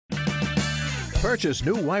Purchase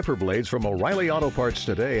new wiper blades from O'Reilly Auto Parts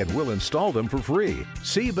today and we'll install them for free.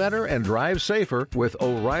 See better and drive safer with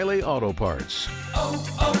O'Reilly Auto Parts.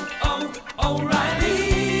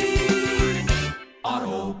 O'Reilly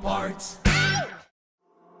Auto Parts.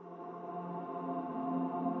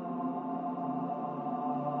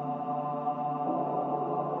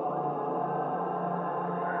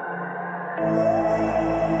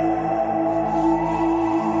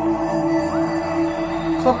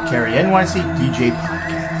 Club Carry NYC DJ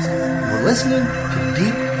Podcast. You're listening to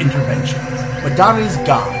Deep Interventions, Madonna's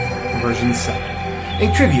God, version 7,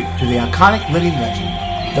 a tribute to the iconic living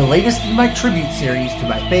legend, the latest in my tribute series to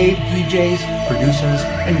my fave DJs, producers,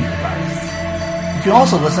 and music artists. You can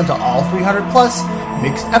also listen to all 300 plus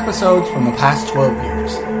mixed episodes from the past 12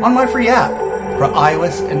 years on my free app for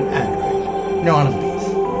iOS and Android. Now on to the beat.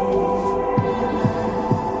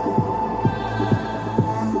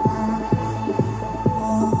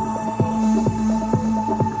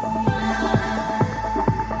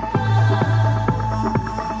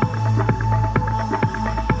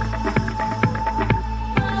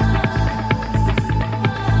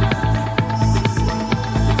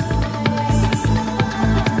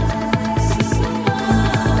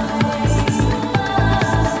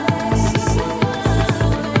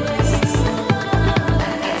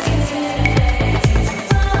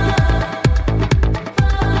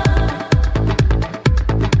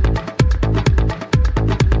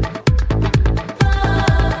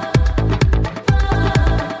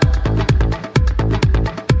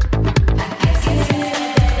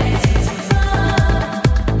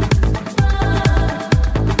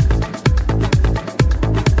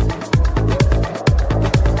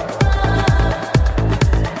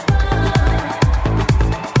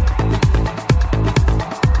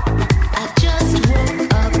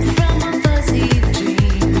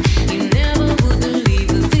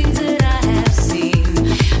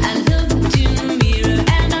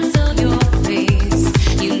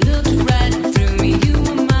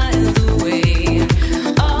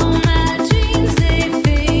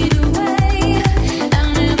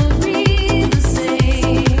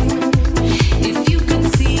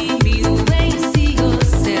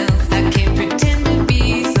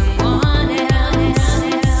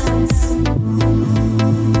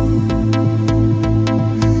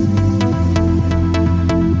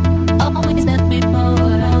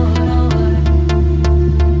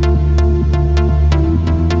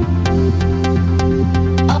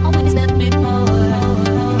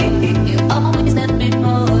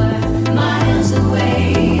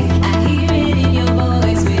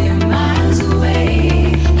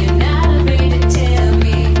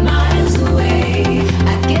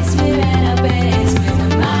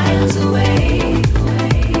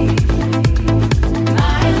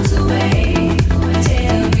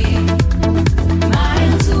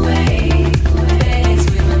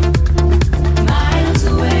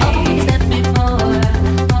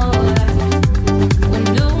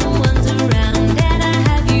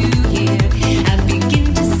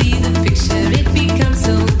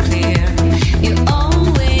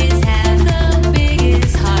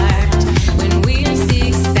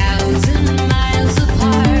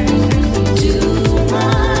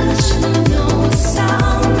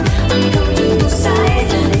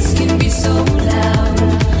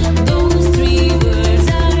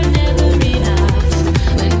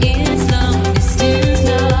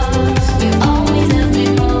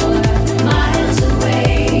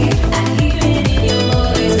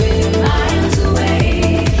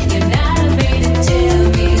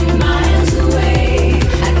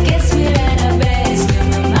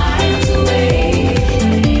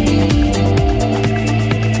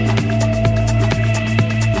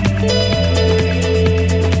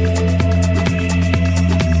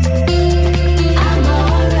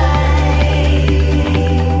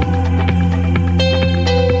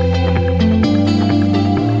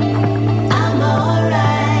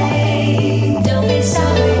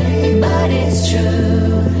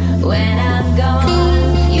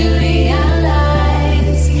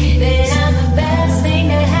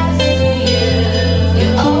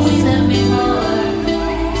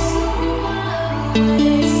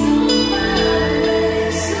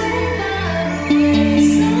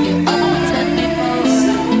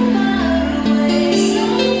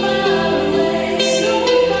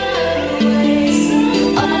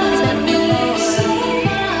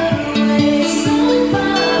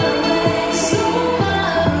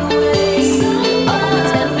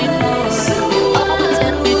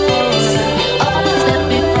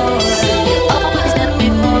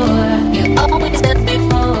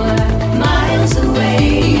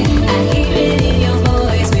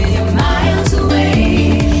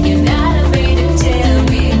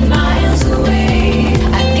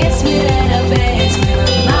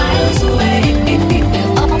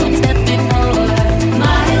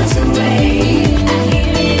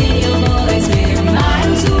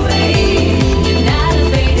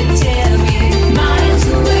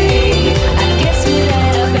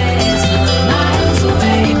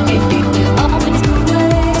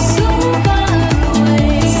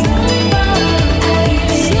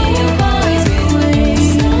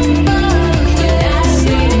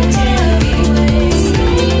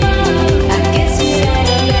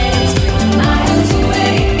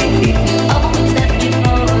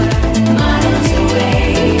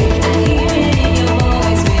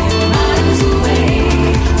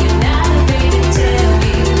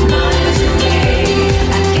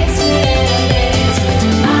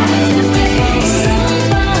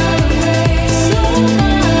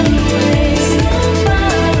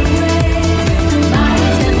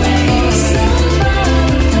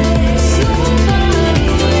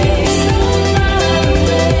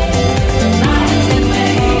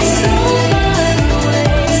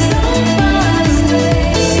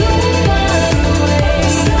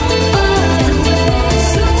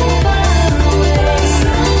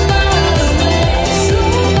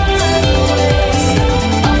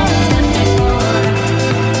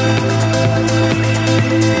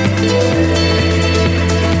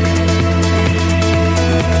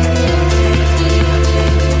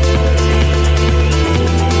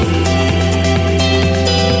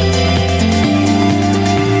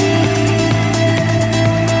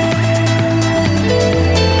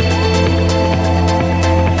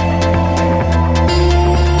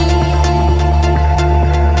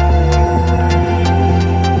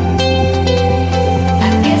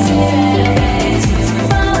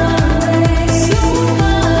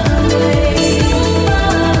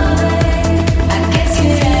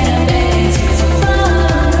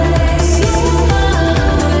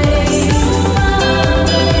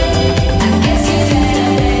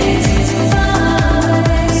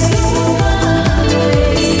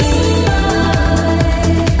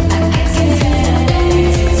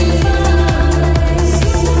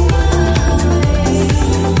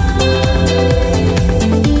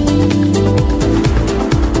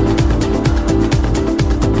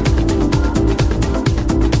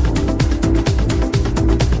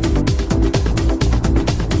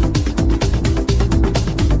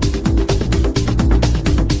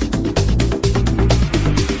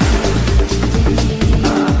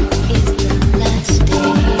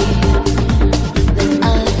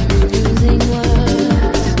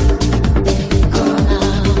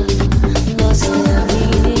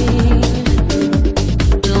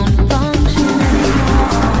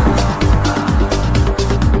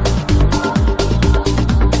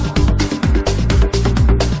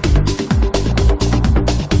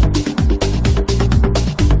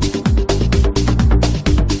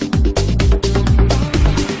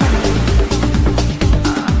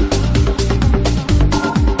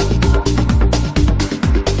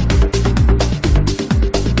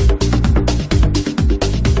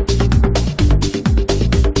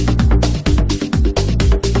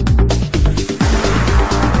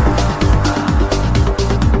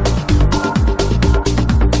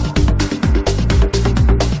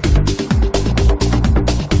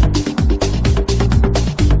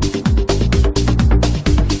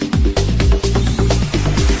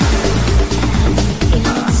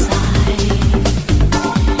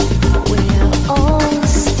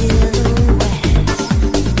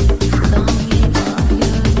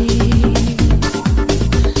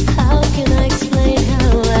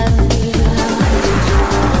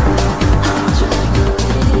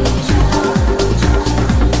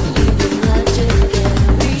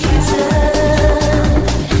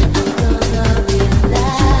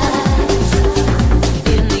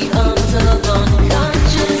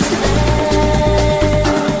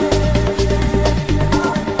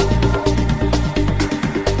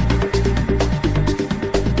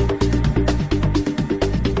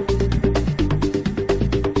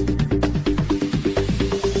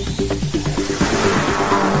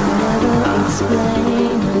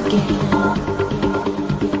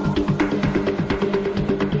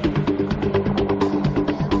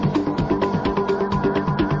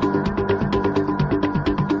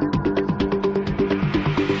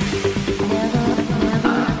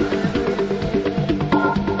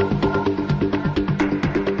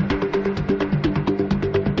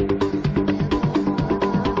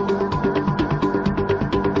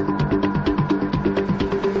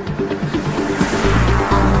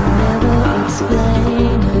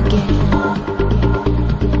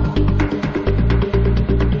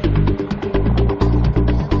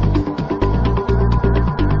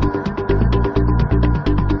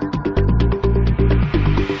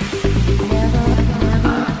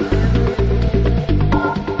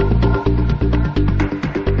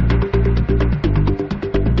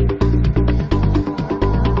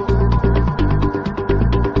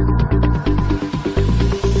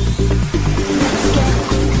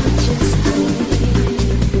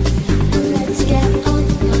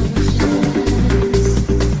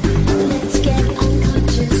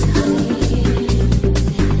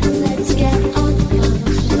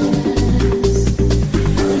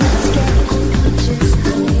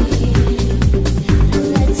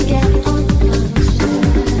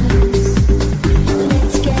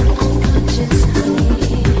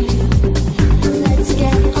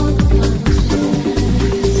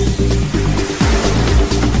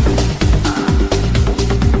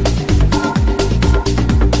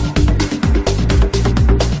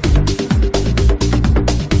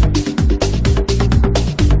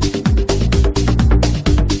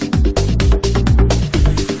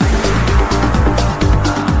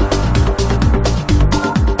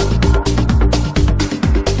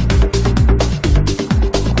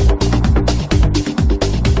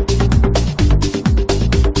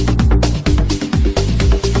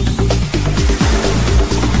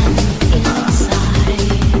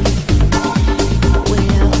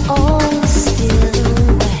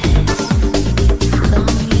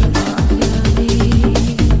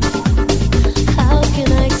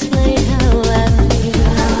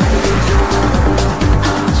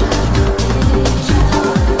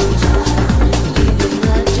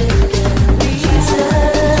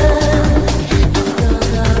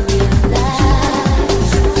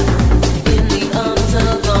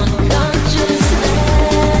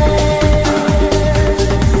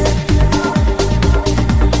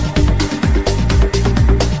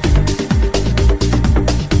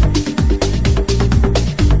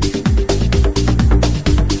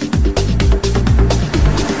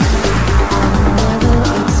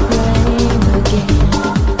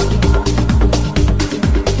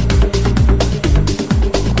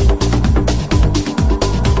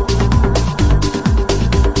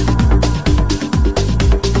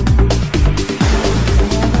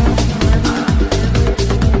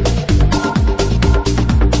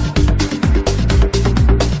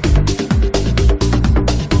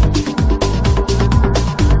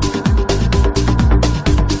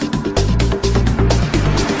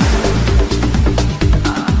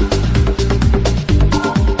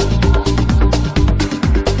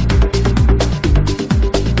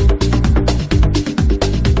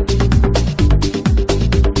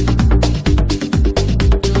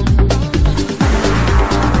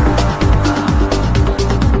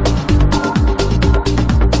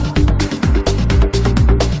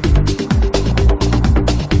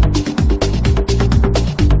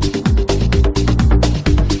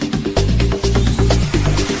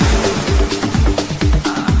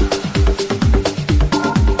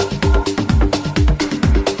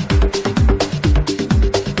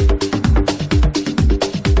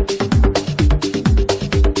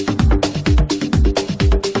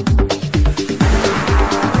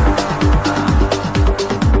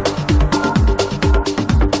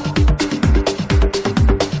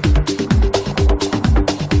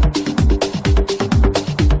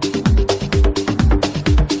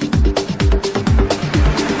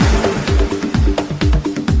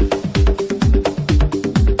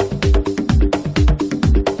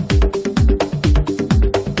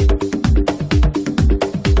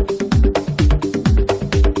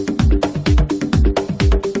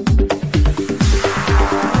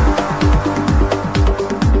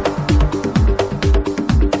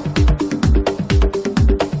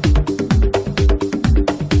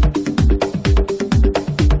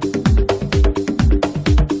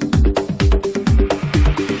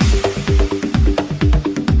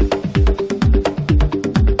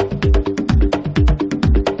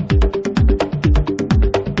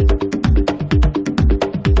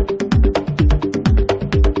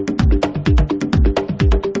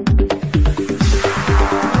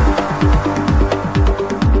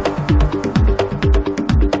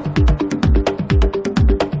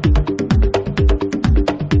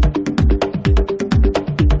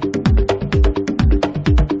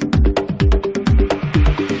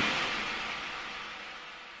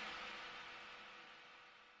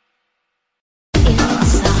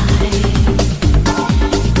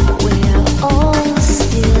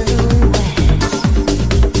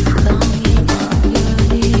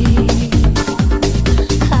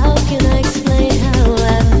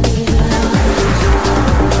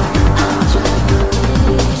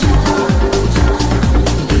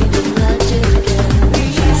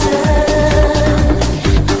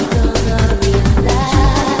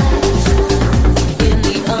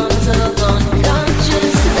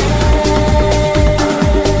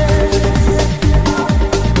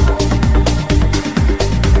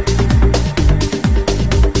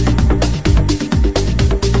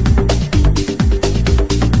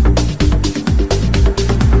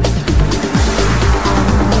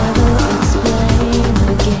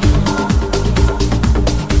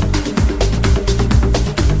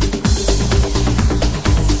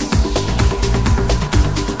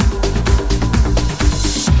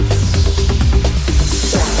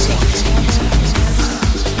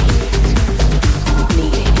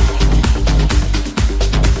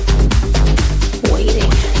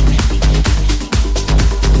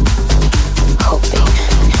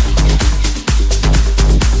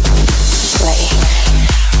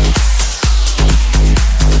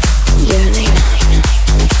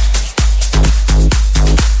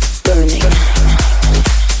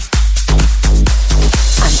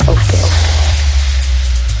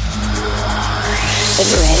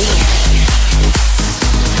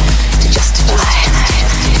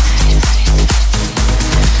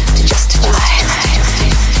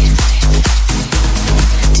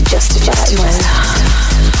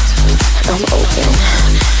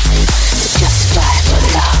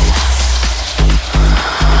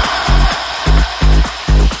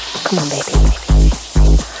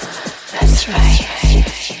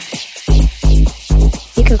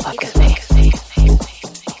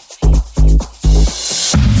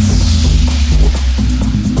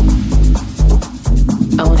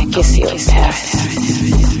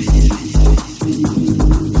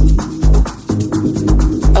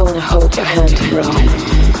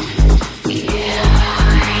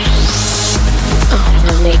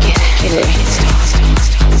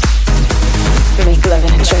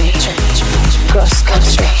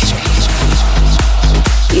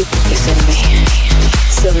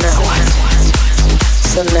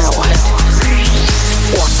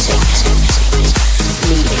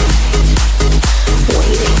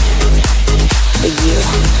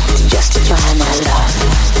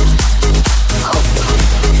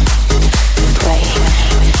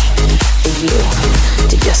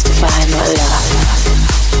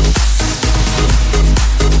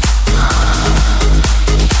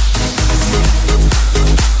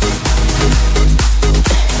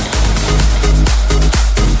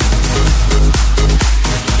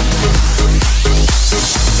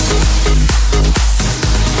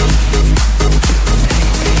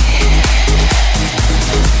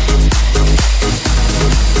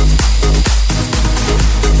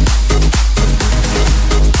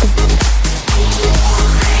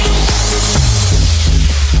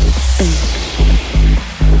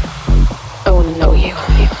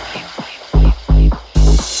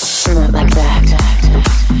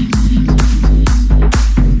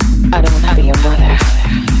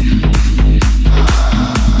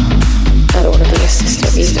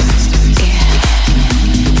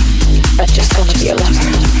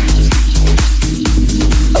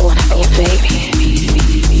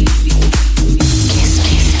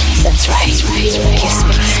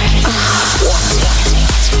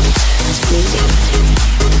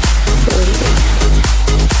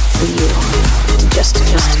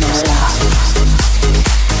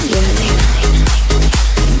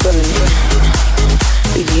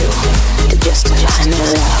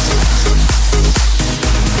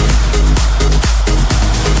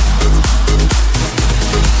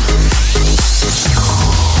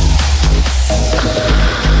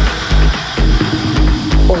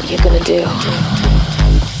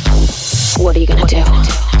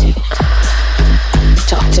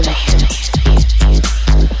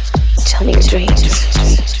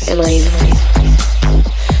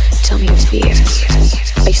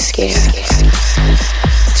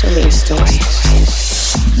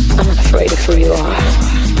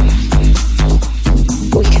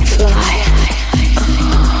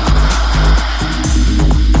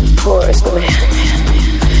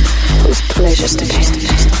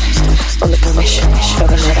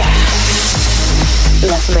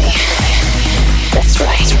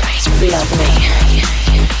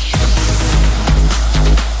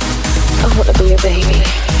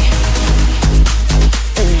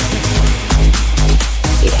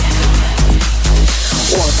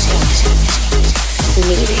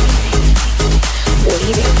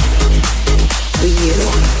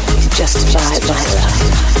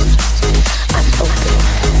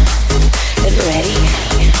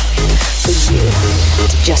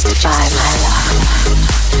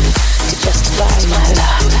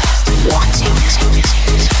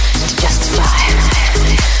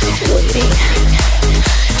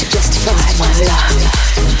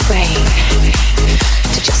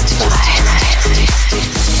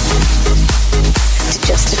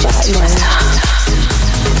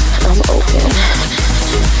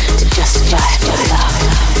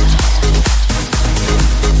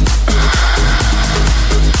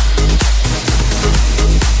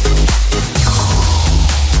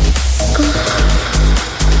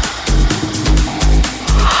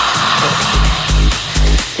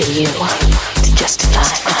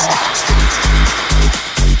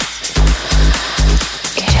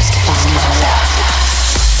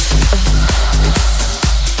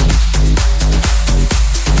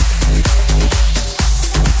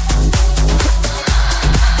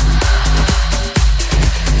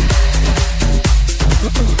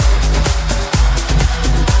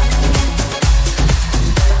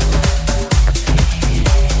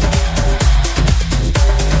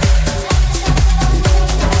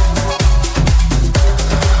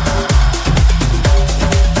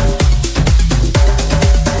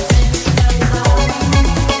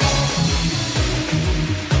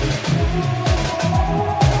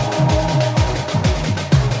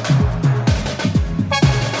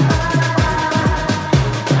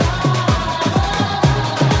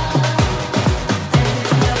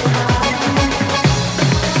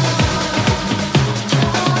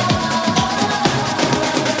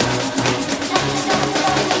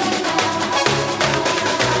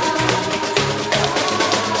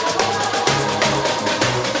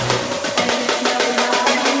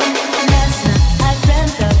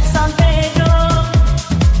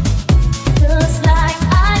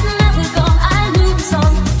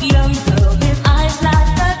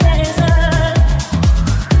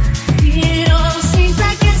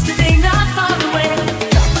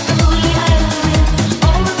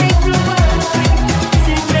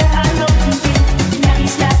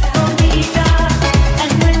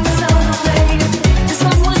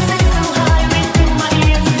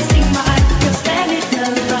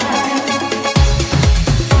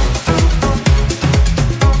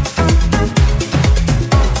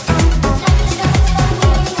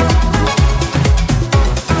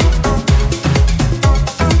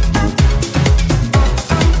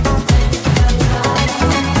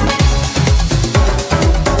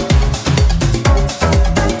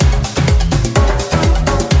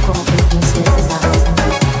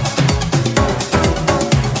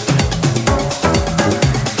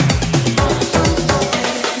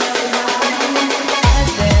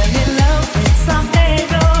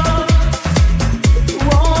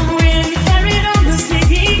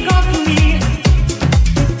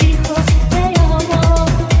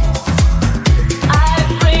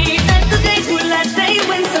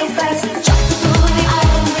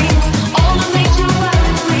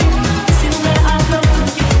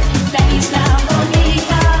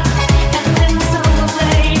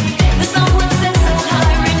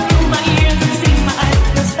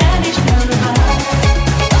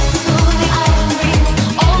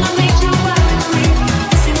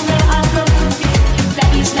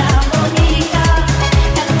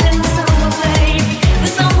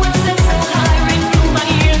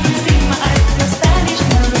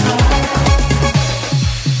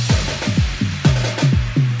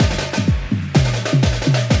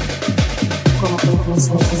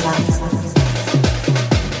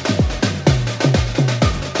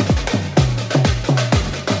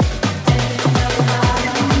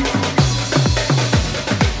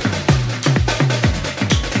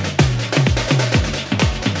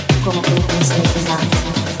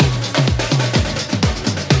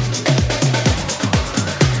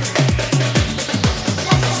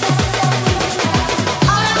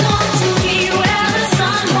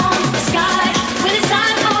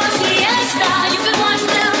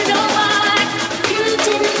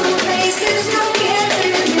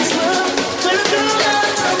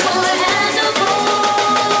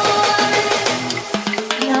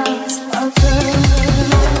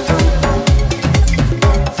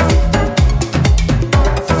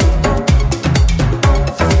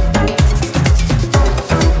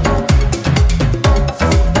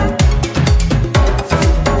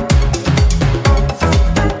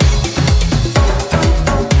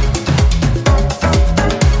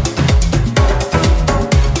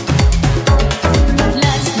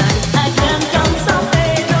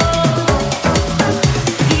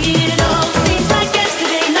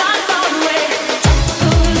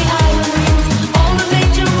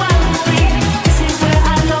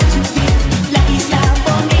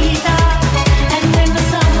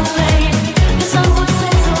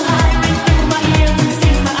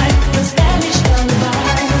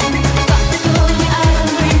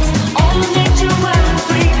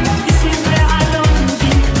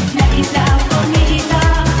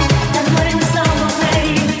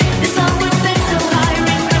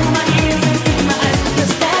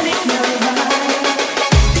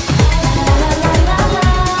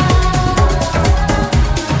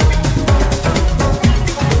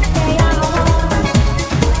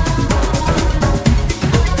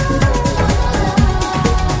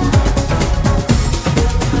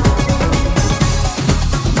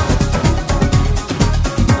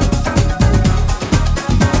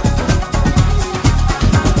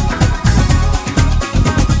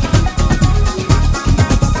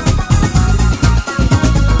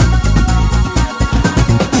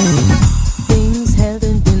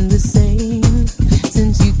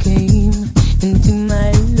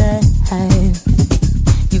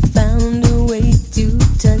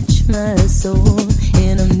 my soul,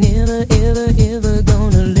 and I'm never, ever, ever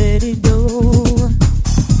gonna let it go.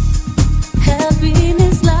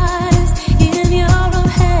 Happiness lies in your own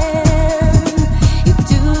hand. It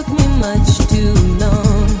took me much too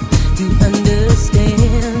long to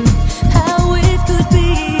understand how it could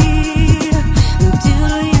be until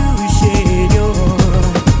you shared your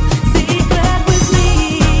secret with me.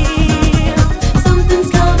 Something's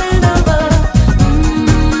coming over.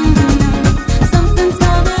 Something's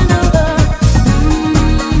coming over.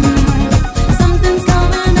 Something's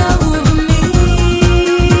coming over me.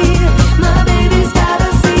 My baby's got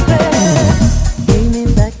a secret. Gave me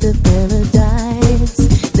back the paradise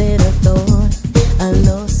that I thought I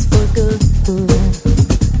lost for good.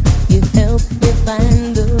 You helped me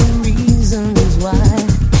find the reasons why.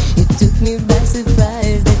 It took me by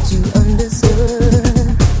surprise that you understood.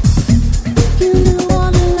 You knew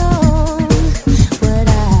all along what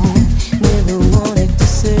I never wanted to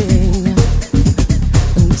say,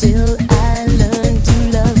 until I learned to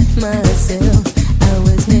love myself. I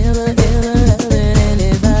was never ever loving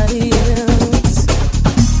anybody else.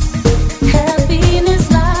 Happiness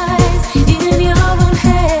lies in your own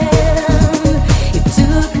hand.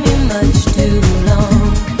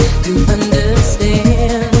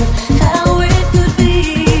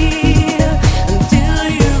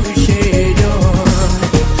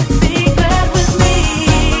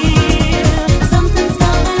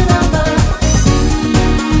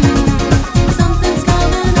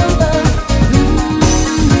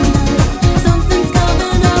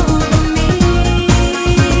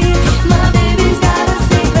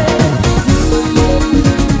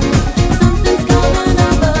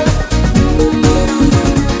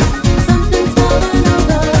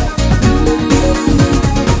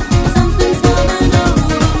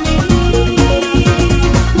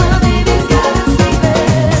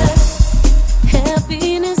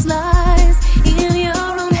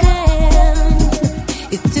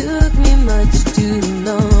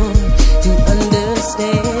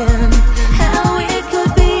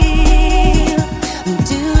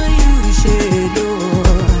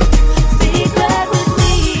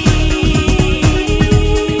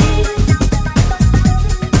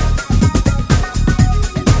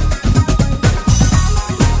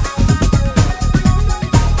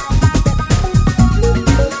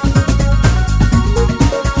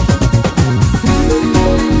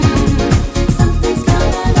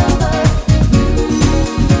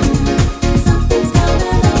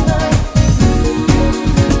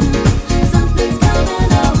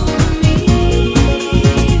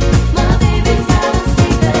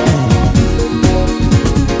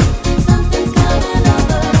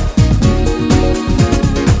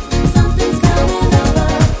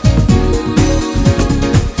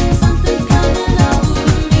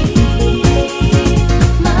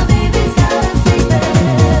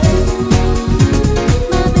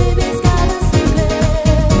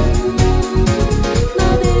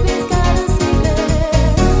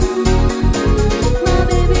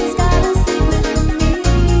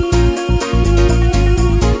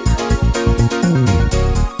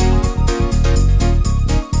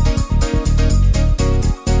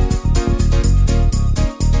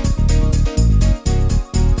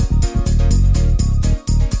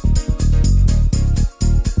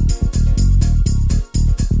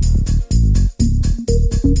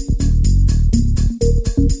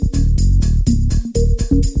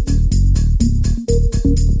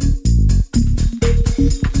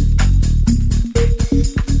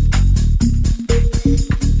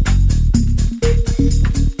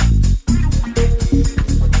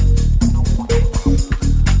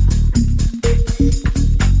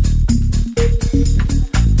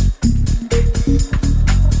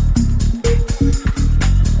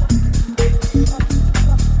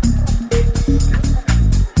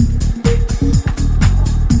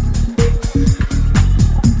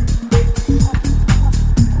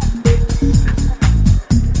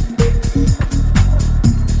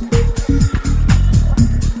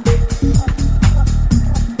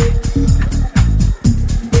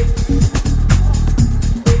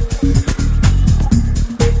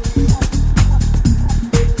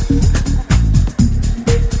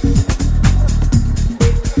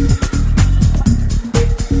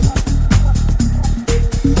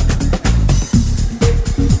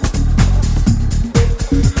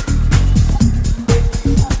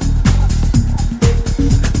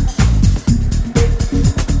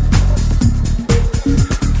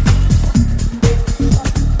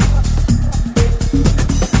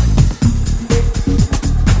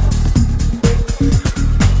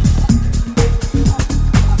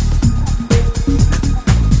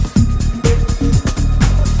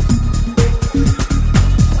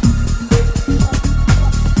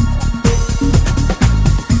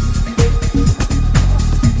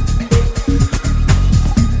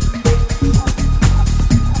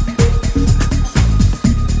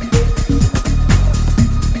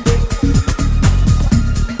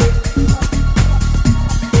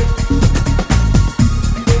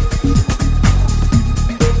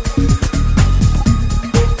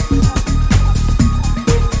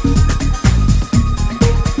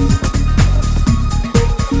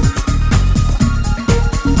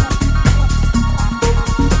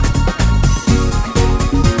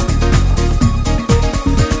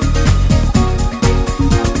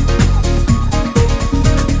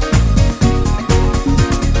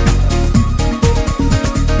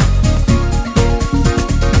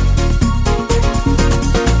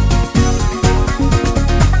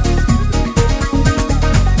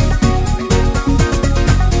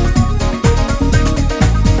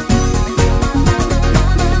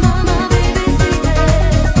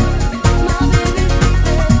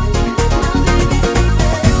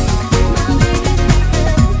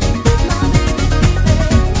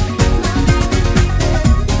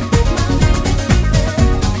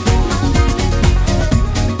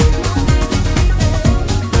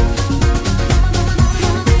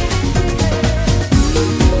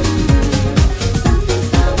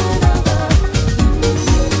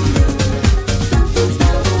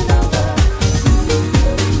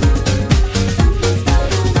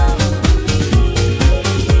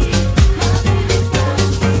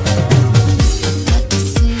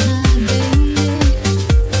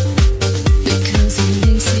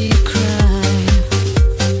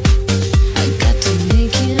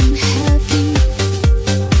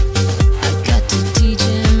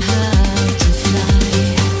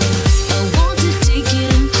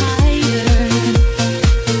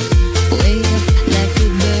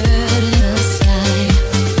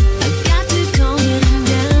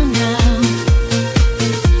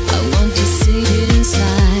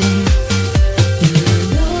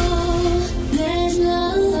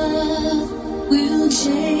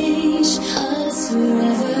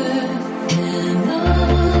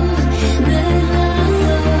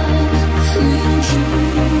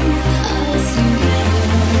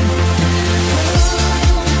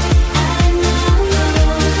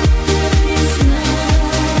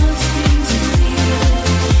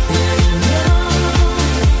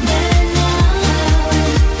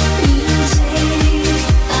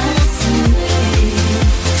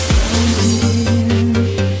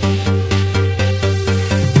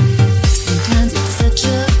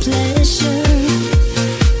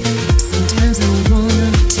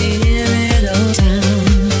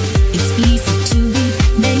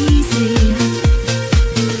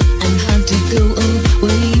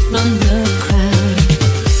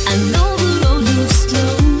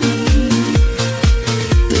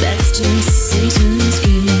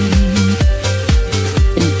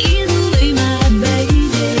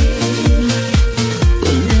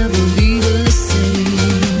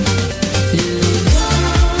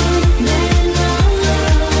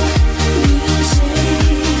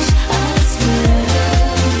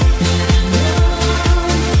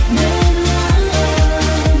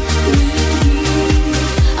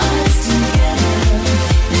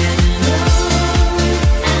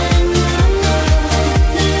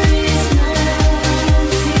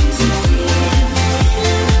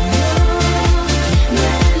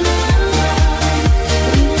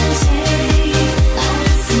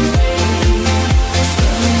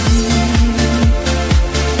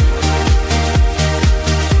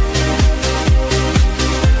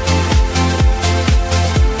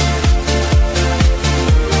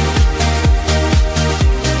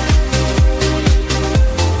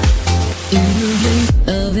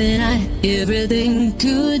 Everything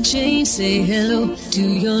could change. Say hello to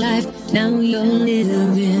your life. Now you're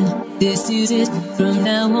living. This is it. From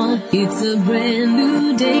now on, it's a brand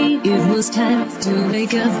new day. It was time to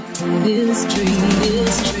wake up to this dream.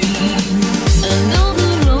 This dream. I know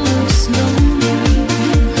the road's lonely.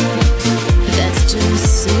 That's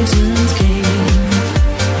just Satan's game.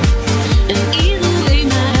 And either way,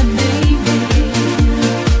 my baby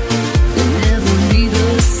will never be the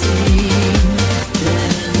same.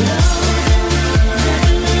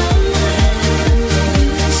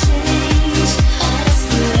 Change us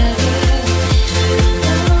forever.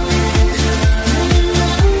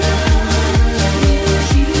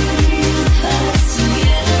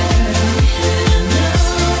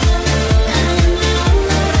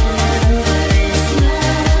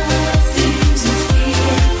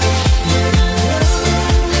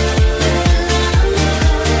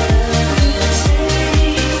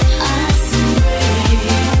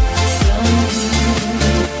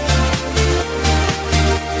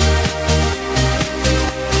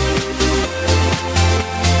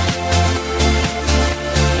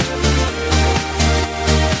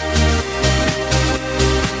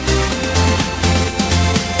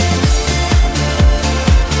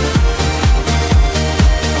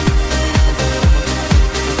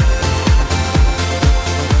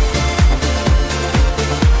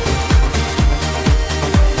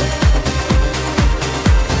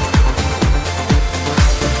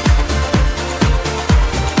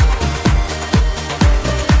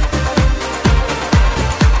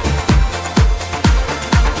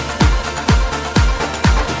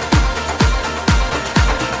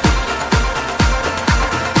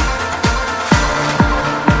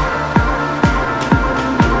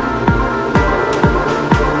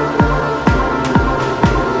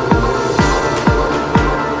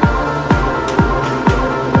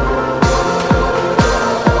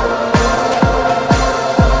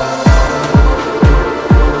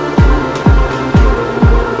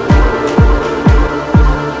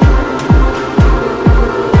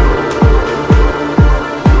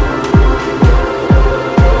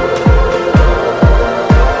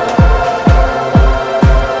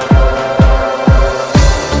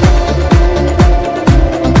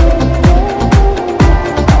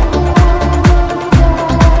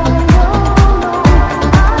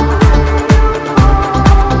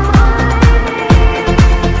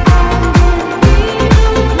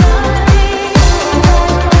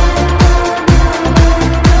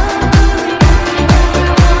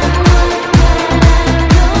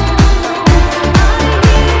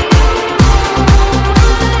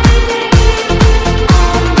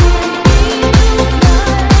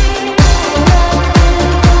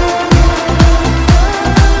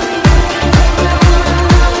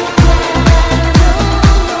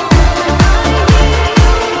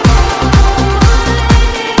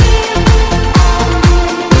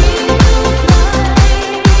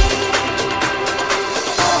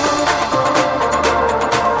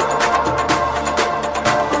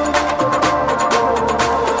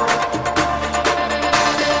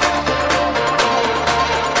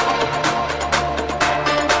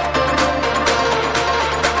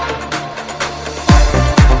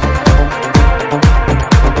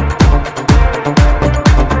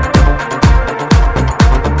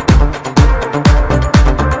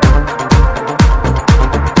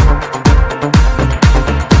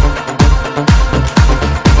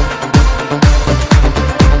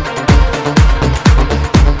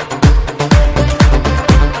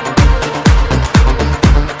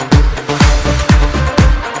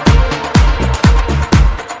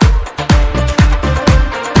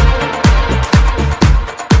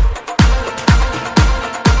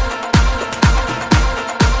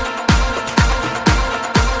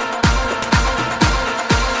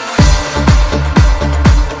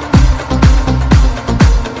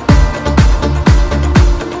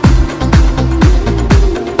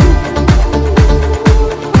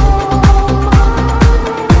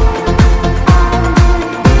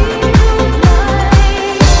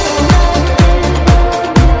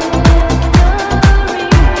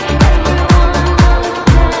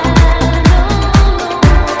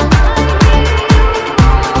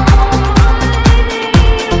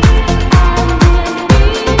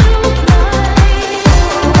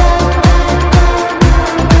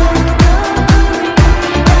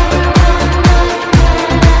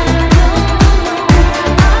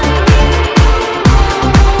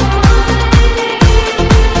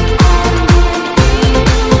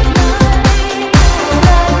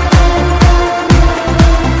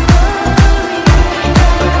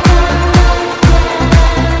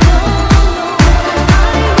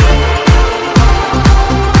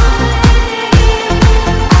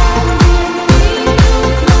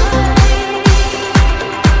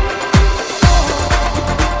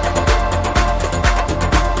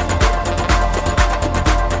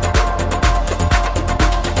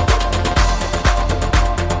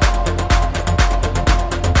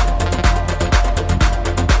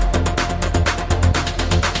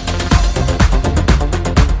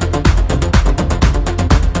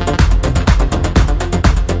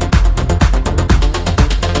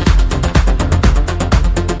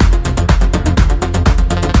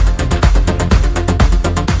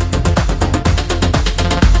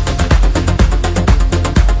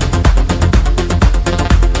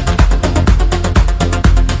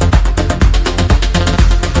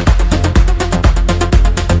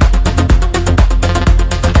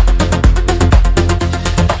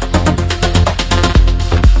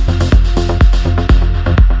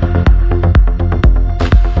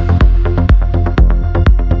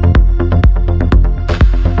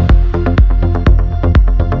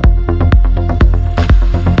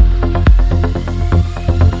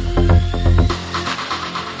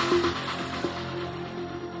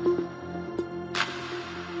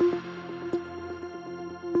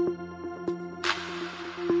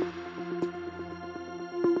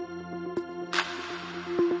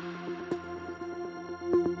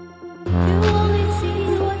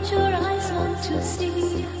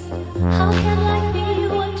 How can life be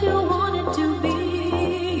what you want it to be?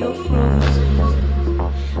 You're frozen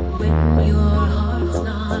when your heart's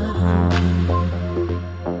not open.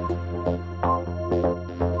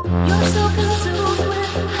 You're so consumed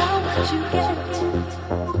with how much you get.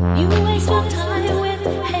 You waste your time with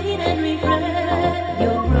hate and regret.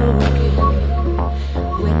 You're broken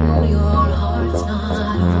when your heart's not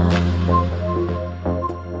open.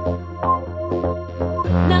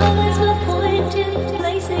 Now there's no point in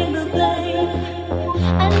placing the blame,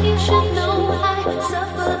 and you should know I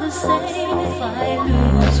suffer the same. If I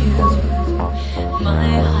lose you, my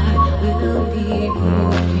heart will be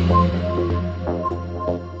broken.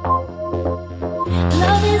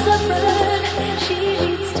 Love is a bird, she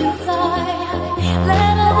needs to fly.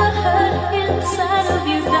 Let all the hurt inside of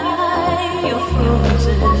you die. You're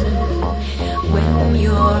frozen when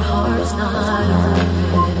your heart's not open.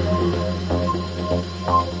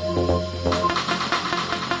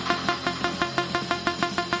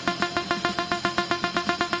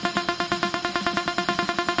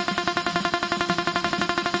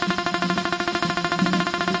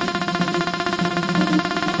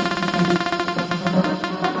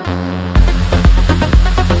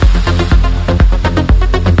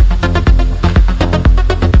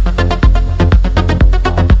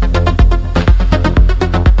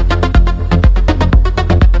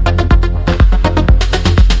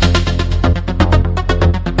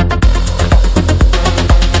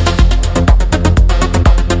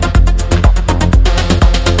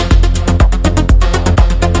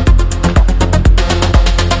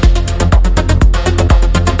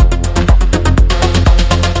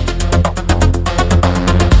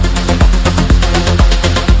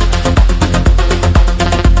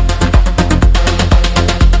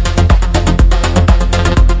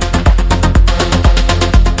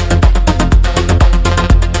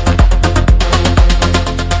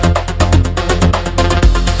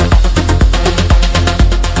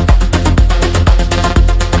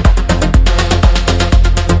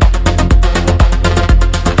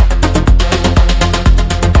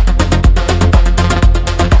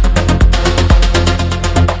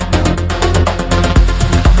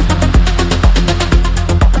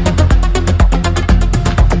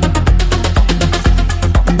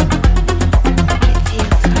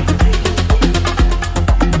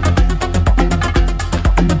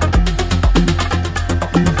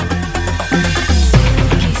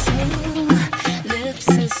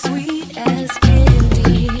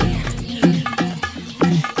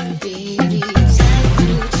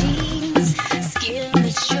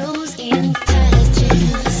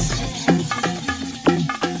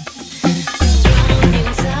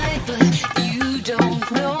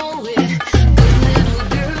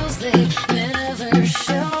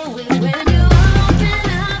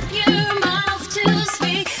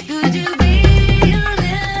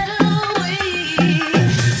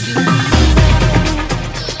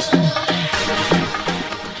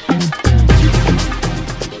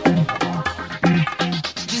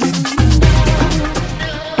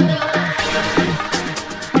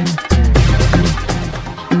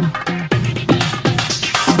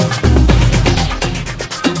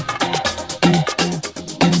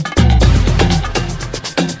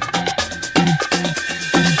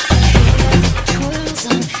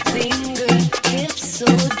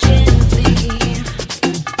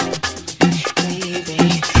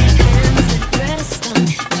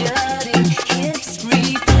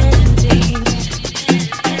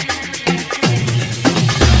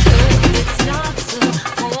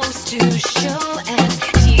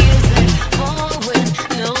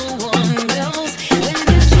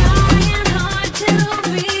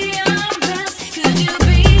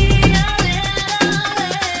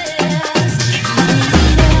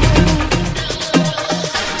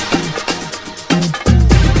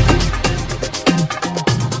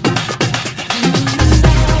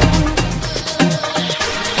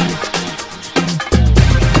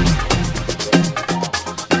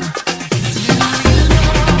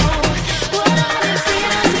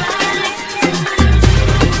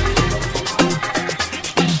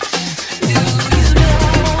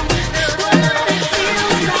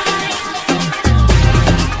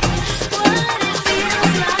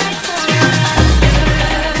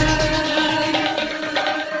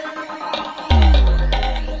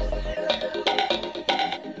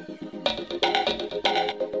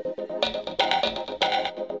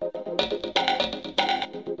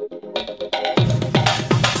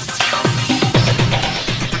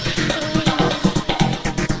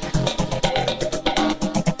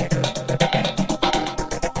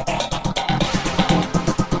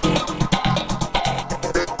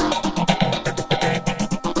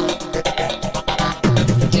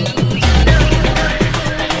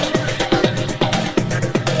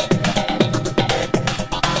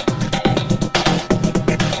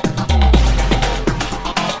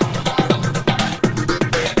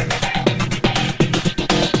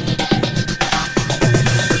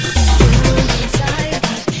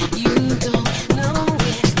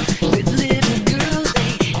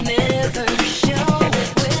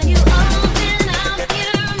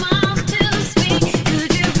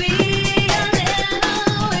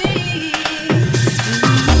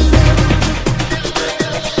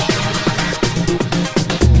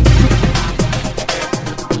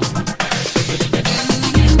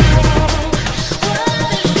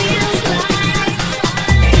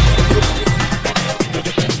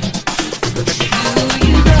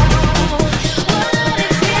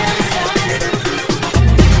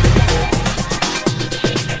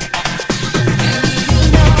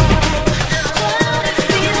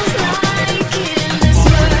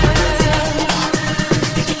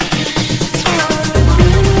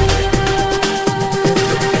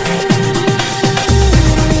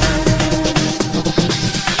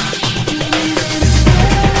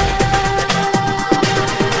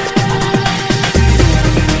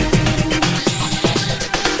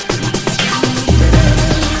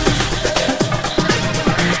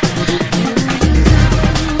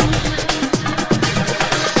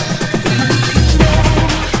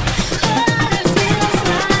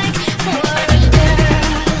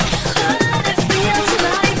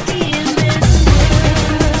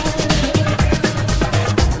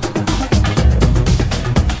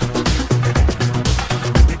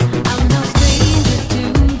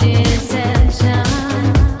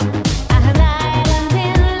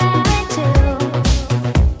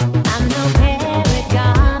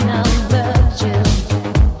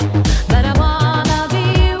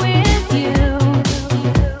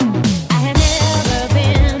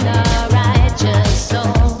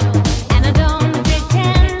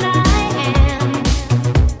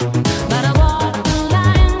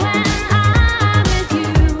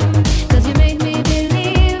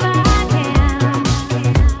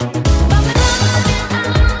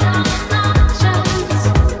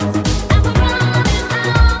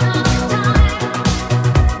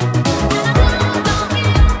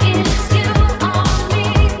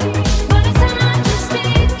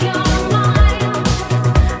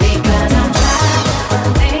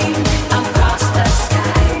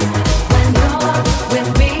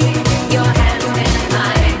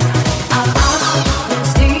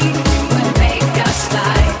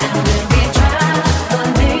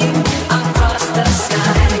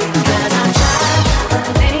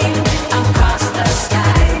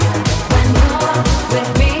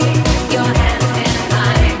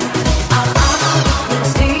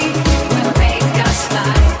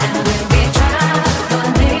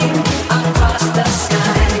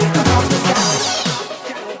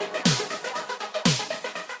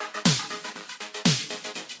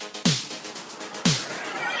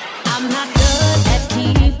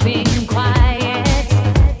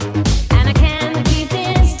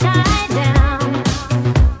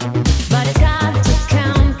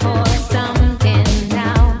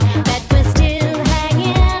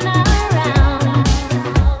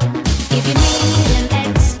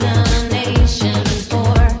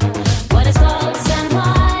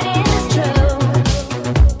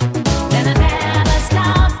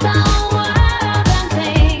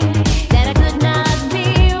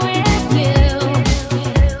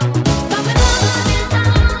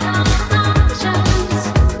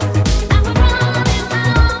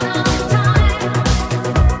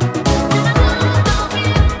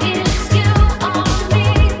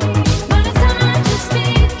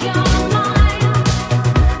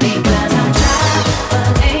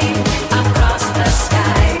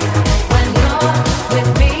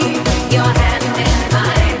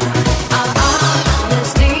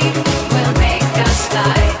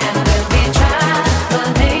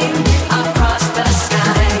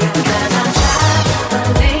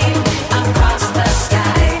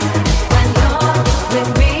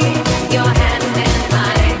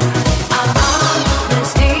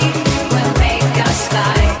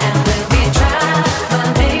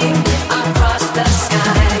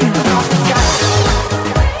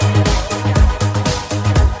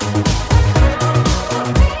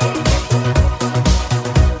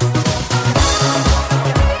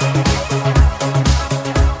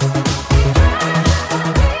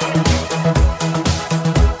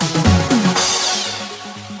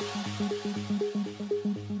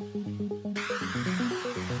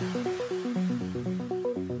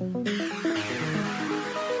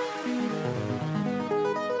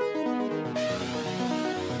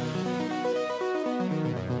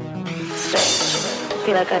 strange. I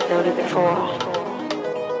feel like I've known you before.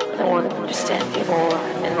 I want to understand you more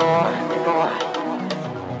and more and more.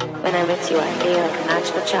 When I'm with you, I feel like a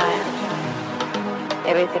magical child.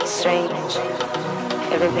 Everything's strange.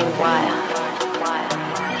 Everything's wild.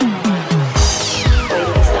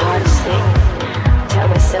 Waiting is the hardest thing. Tell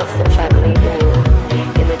myself that if I believe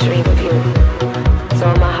in the dream of you, it's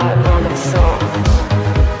all my heart, all my soul.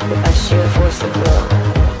 That by sheer force of will,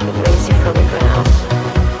 it raise you from the ground,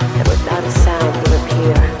 and without a sound you'll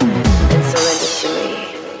appear and surrender to me,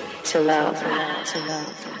 to love, to love.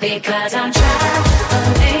 Because I'm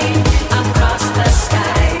traveling across the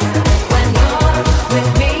sky. When you're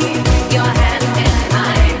with me, your hand in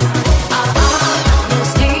mine. Our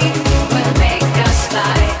arms deep will make us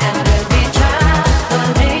fly, and we'll be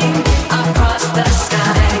traveling across the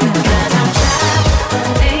sky. Because I'm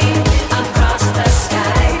traveling across the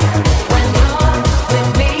sky. When you're with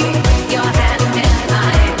me, your hand in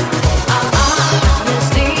mine. Our arms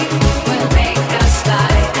deep will make us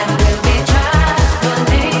fly, and we'll be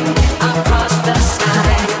traveling across the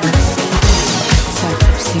sky. So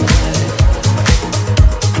gypsy blood,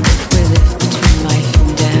 we live between life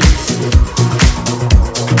and death,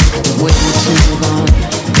 waiting to move on,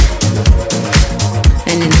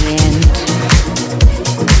 and in the end,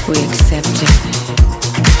 we accept it.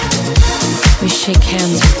 We shake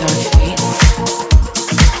hands with our fate,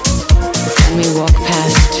 and we walk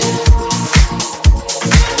past.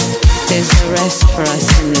 There's no rest for us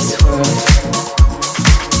in this world.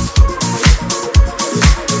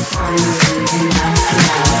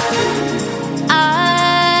 I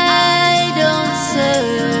don't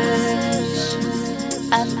search,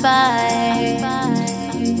 I find.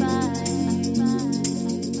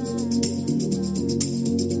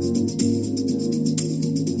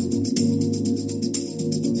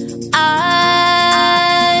 I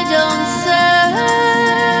don't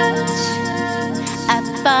search, I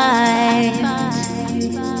find.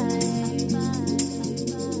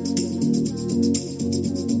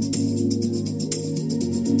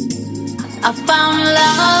 I found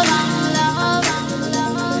love,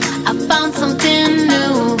 I found something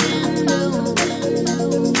new.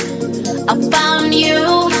 I found you,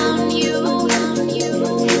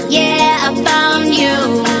 yeah, I found you.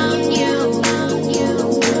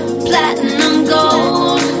 Platinum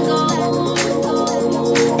gold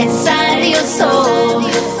inside your soul.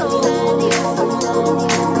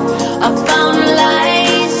 I found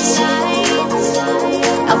light,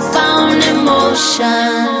 I found emotion.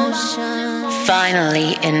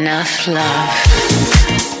 Finally, enough love.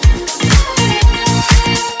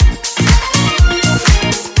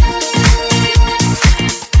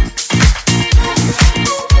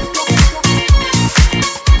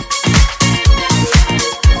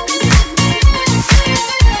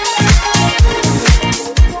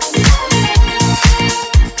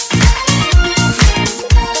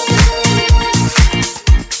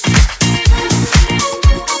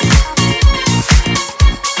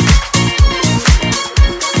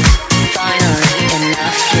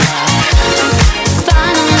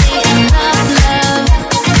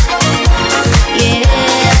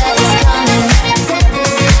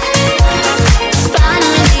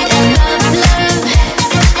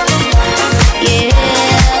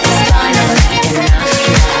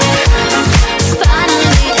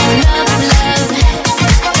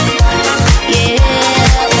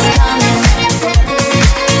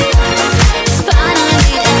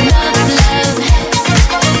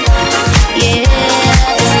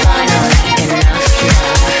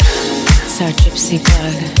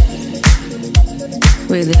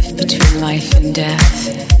 We live between life and death,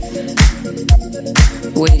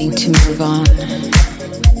 waiting to move on.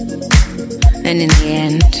 And in the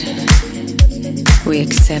end, we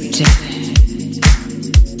accept it.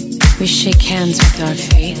 We shake hands with our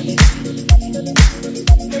fate,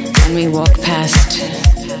 and we walk past.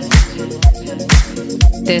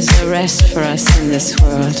 There's no rest for us in this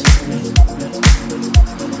world.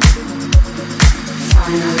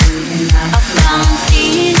 I found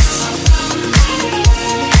peace,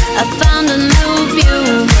 I found a new view,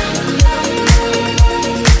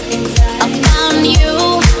 I found you,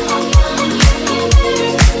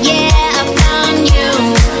 yeah, I found you.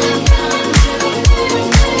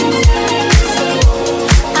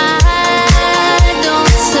 I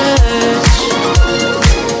don't search,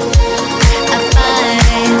 I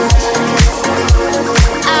find.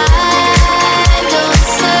 I don't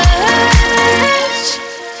search,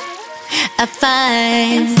 I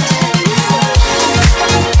find.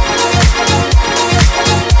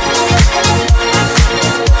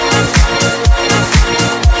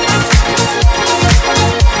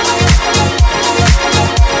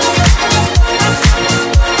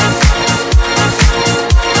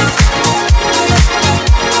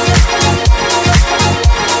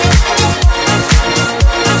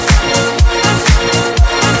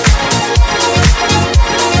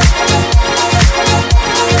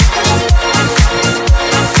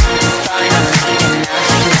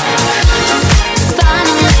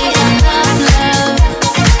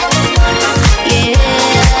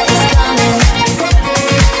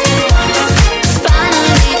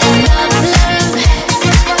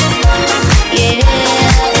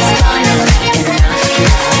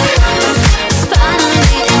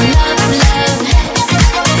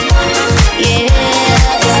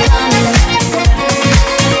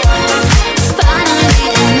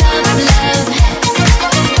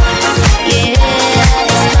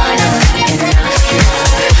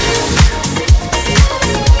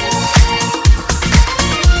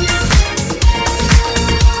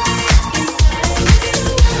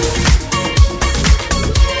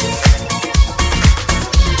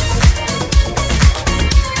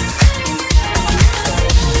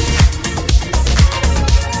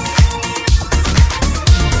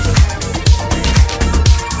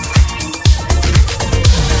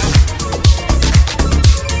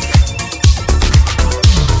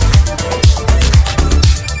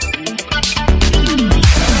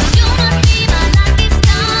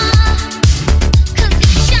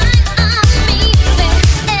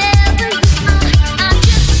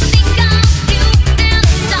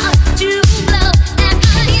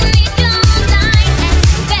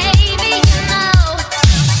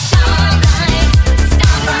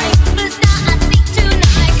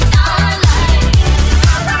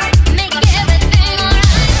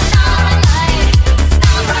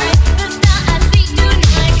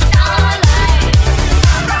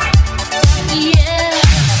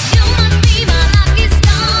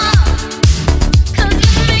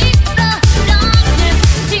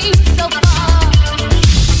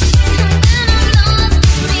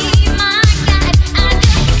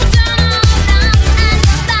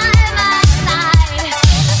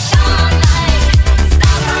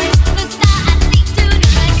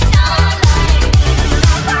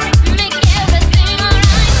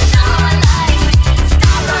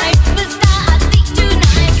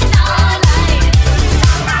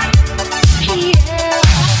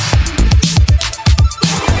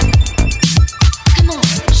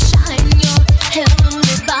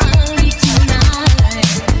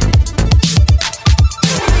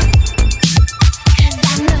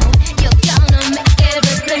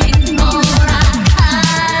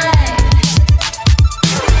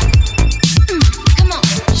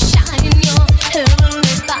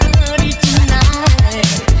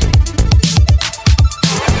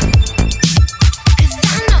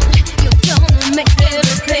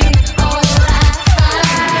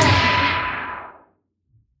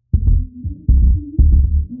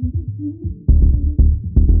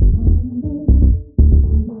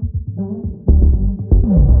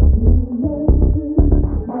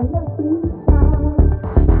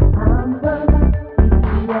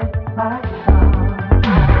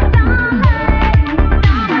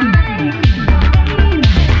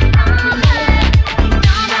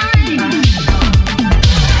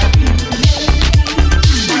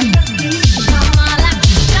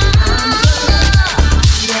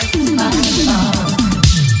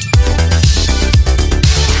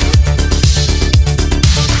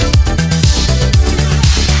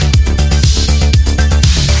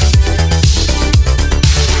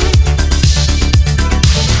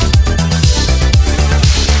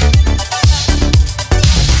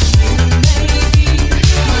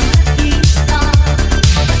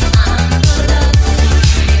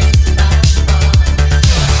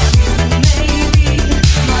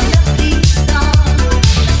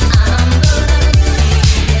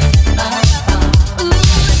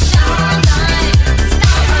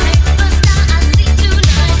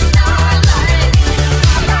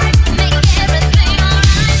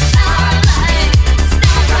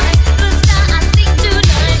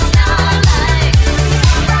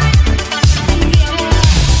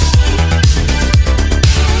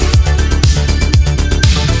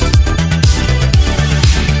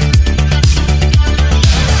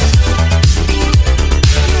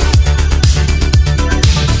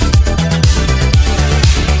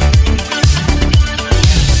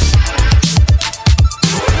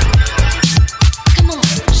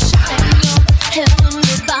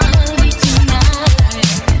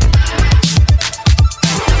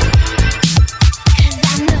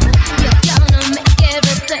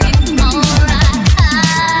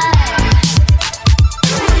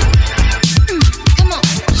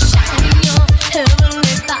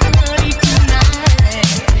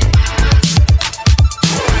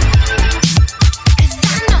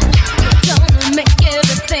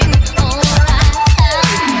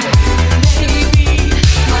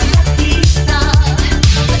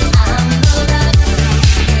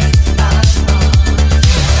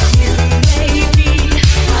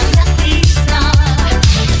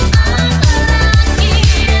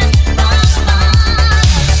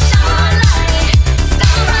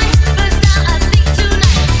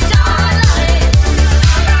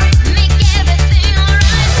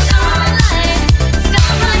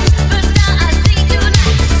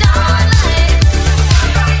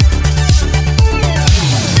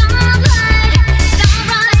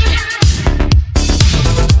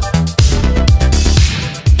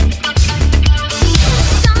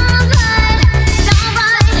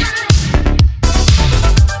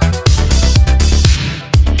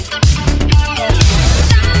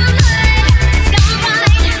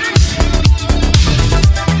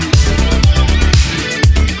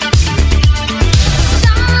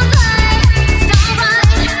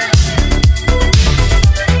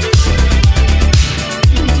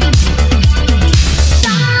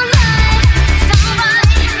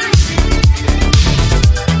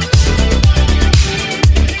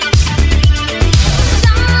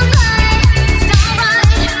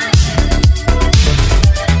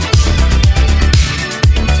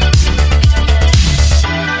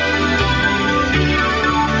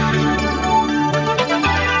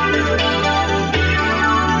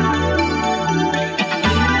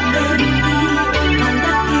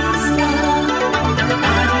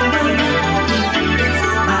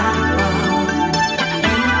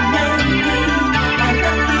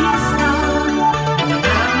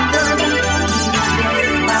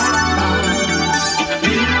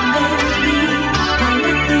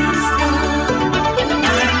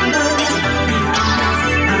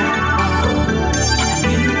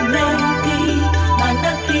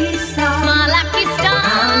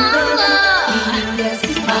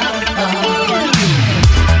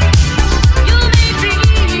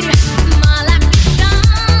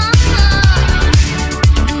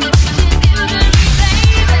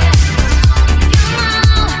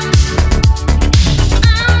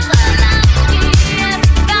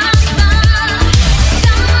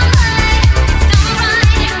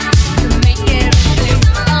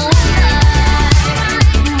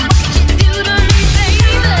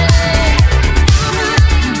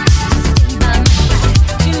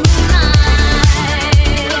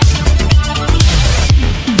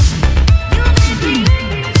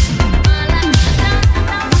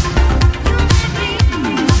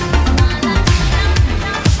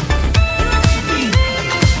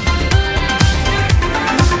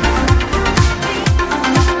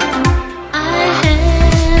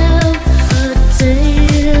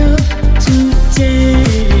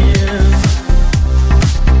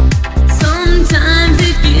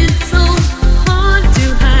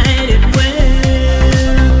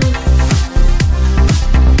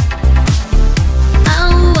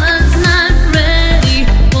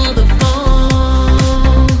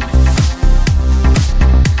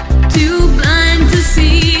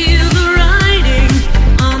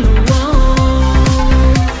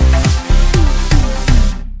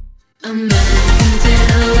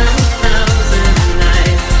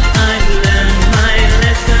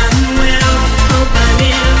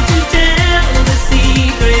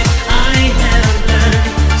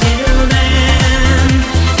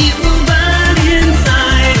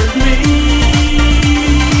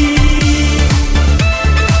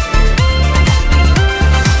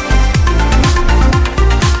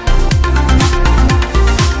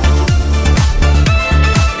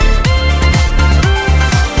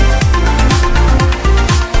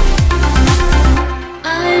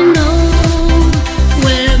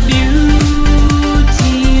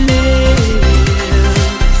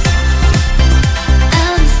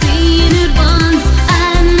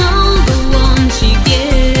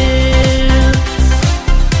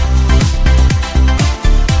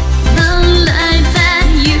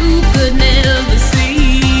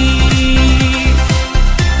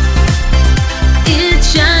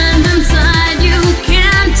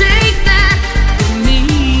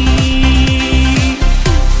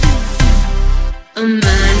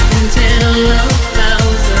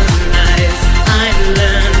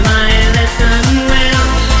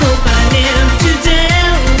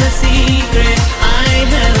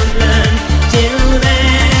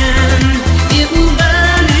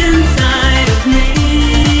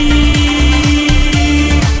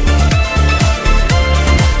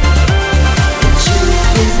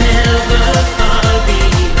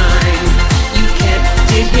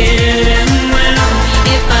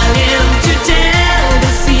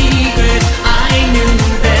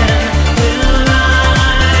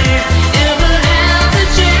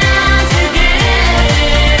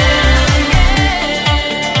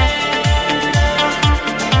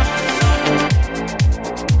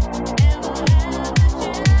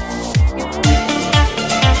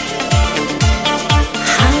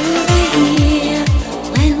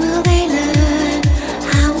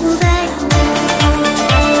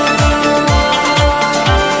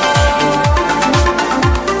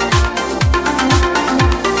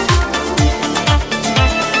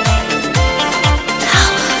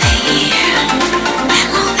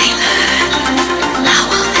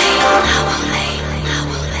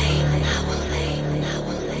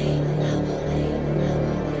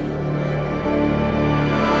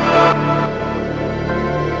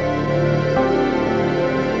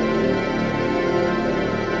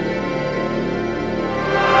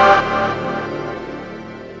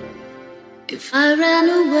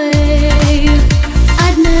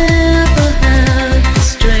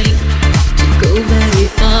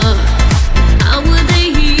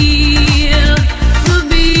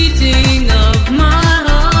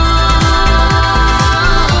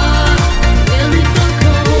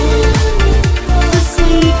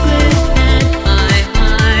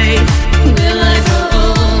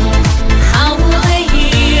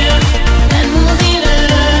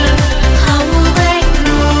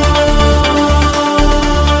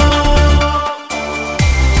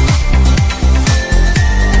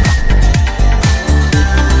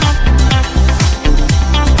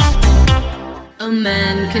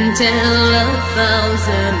 can tell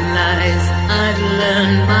 1,000 lies. I've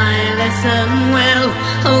learned my lesson well.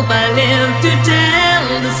 Hope I live to tell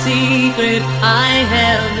the secret I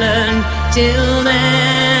have learned. Till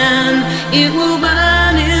then, it will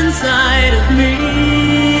burn inside of me.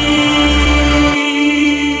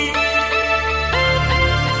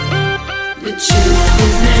 The truth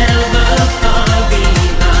is never far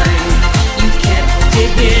behind. You kept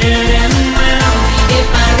it hidden well. If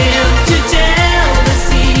I live to tell the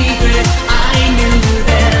secret I knew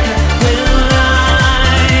then, will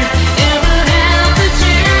I ever have the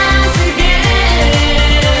chance again?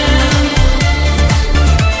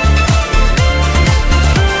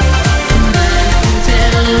 Man can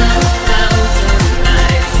tell 1,000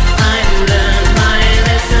 lies. I've learned my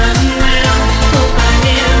lesson well. Hope I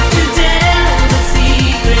live to tell the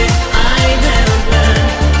secret I have learned.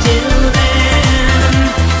 Till then,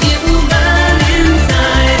 it will burn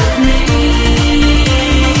inside of me.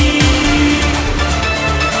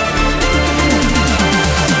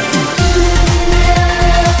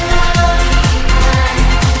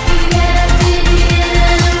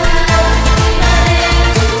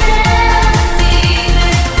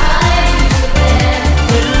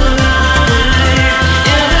 Will I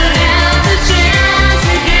ever have the chance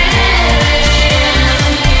again?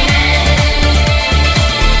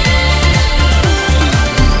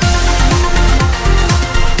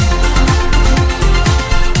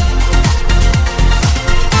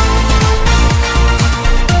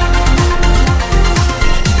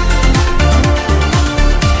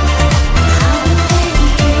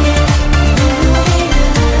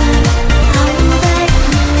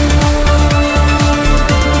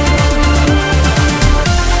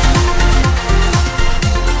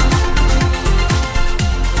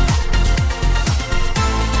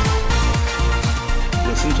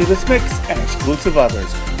 Listen to this mix and exclusive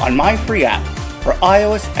others on my free app for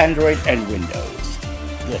iOS, Android, and Windows.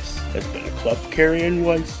 This has been a Club Carry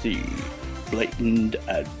NYC blatant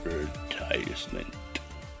advertisement.